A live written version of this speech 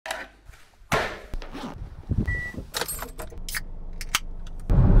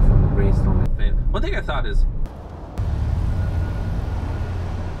I thought is...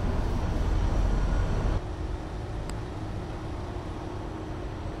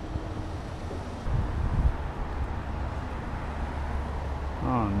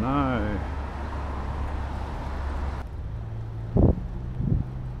 Oh no.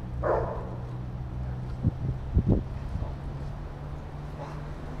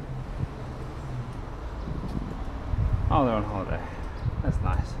 Oh, they're on holiday. That's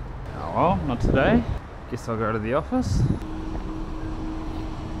nice. Oh well, not today. Guess I'll go to the office.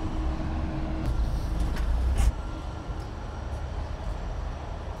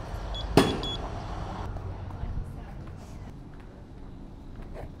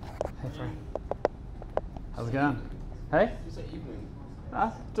 Hey, Frank. How's it going? Hey? You say evening.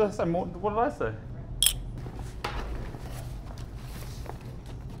 Ah, just say more. What did I say?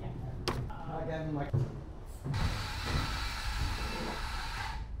 I gave him like...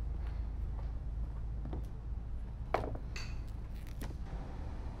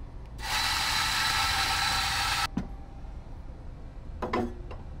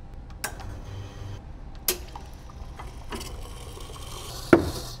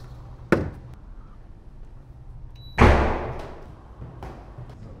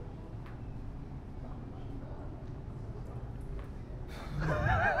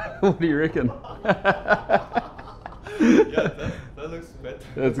 What do you reckon? Yeah, that looks better.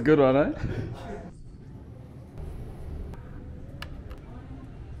 That's a good one, eh?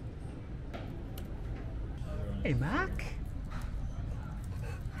 Hey, Mark.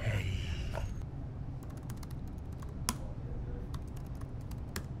 Hey.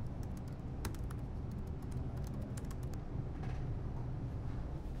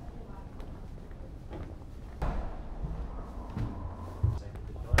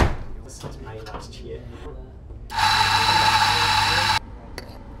 Since May last year.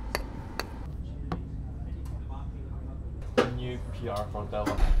 New PR for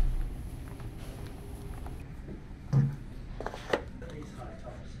Della.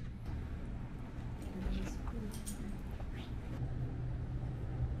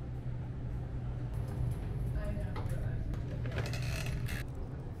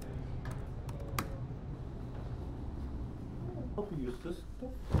 Hope you use this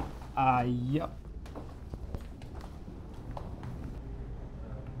stuff. Yep.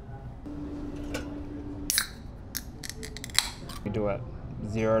 We do it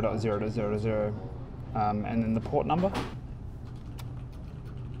 0.0.0.0, and then the port number.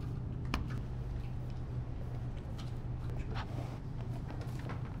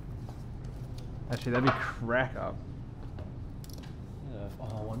 Actually, that'd be crack up. Yeah.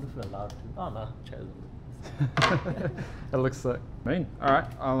 Oh, I wonder if we're allowed to. Oh no, chairs. It looks sick. Mean. All right,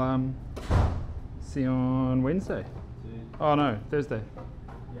 I'll see you on Wednesday. Oh no, Thursday.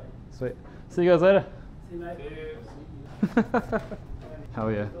 Yeah. Sweet. See you guys later. See you, mate.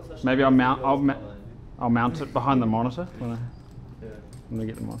 Hell yeah. Maybe I'll mount it behind the monitor when I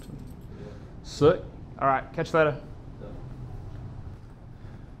get the monitor. Sick. All right, catch you later.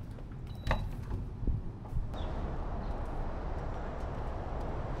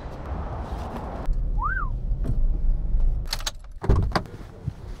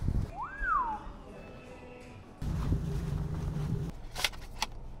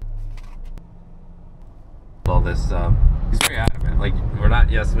 all this. He's very adamant. Like, we're not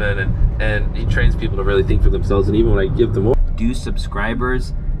yes men, and he trains people to really think for themselves. And even when I give them more, do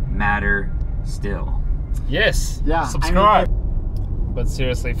subscribers matter still? Yes. Yeah. Subscribe. But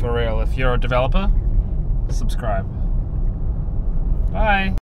seriously, for real, if you're a developer, subscribe. Bye.